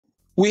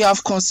We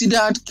have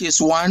considered case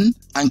 1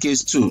 and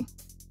case 2.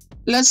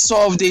 Let's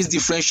solve this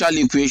differential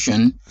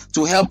equation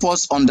to help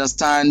us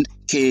understand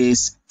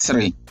case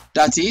 3.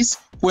 That is,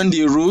 when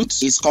the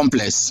root is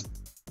complex.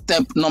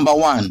 Step number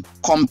 1,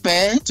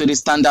 compare to the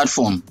standard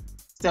form.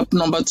 Step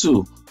number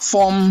 2,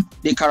 form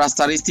the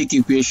characteristic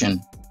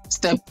equation.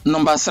 Step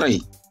number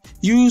 3,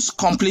 use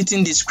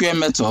completing the square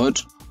method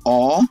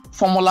or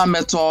formula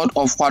method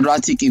of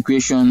quadratic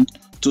equation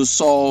to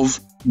solve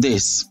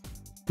this.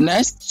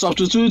 Next,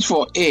 substitute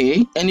for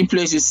A. Any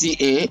place you see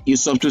A, you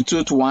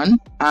substitute 1,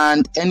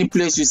 and any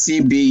place you see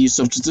B, you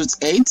substitute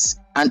 8,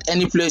 and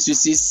any place you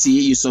see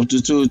C, you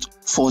substitute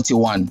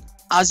 41.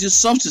 As you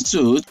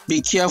substitute,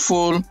 be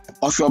careful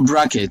of your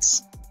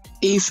brackets.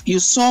 If you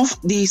solve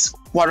this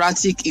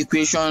quadratic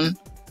equation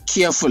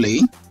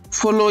carefully,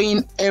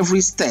 following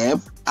every step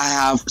I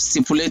have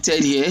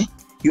stipulated here,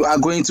 you are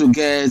going to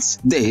get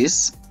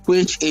this,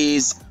 which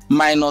is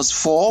minus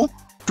 4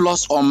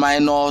 plus or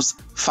minus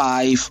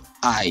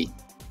 5i.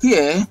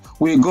 Here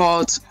we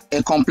got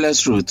a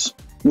complex root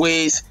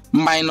with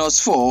minus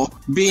 4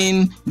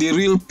 being the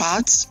real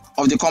part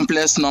of the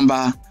complex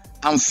number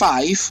and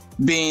 5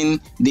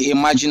 being the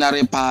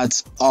imaginary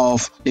part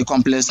of the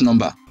complex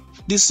number.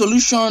 The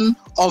solution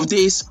of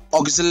this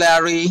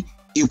auxiliary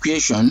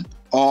equation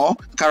or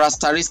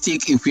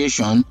characteristic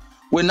equation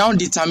will now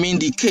determine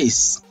the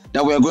case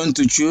that we are going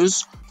to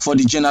choose for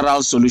the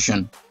general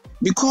solution.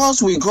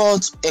 Because we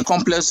got a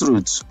complex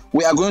root,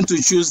 we are going to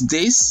choose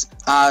this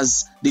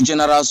as the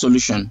general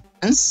solution.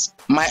 Hence,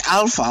 my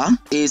alpha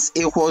is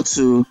equal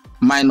to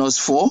minus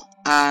 4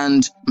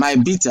 and my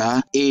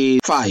beta is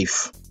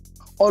 5.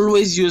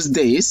 Always use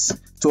this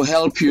to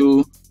help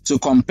you to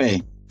compare.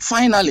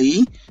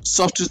 Finally,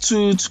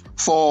 substitute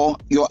for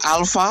your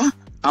alpha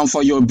and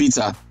for your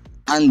beta,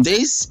 and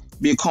this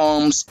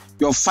becomes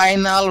your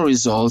final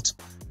result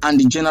and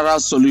the general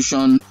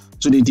solution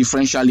to the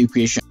differential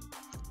equation.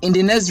 In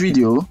the next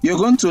video, you're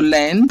going to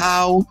learn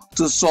how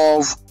to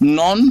solve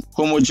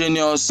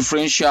non-homogeneous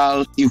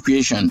differential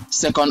equation,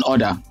 second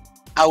order.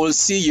 I will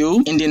see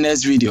you in the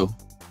next video.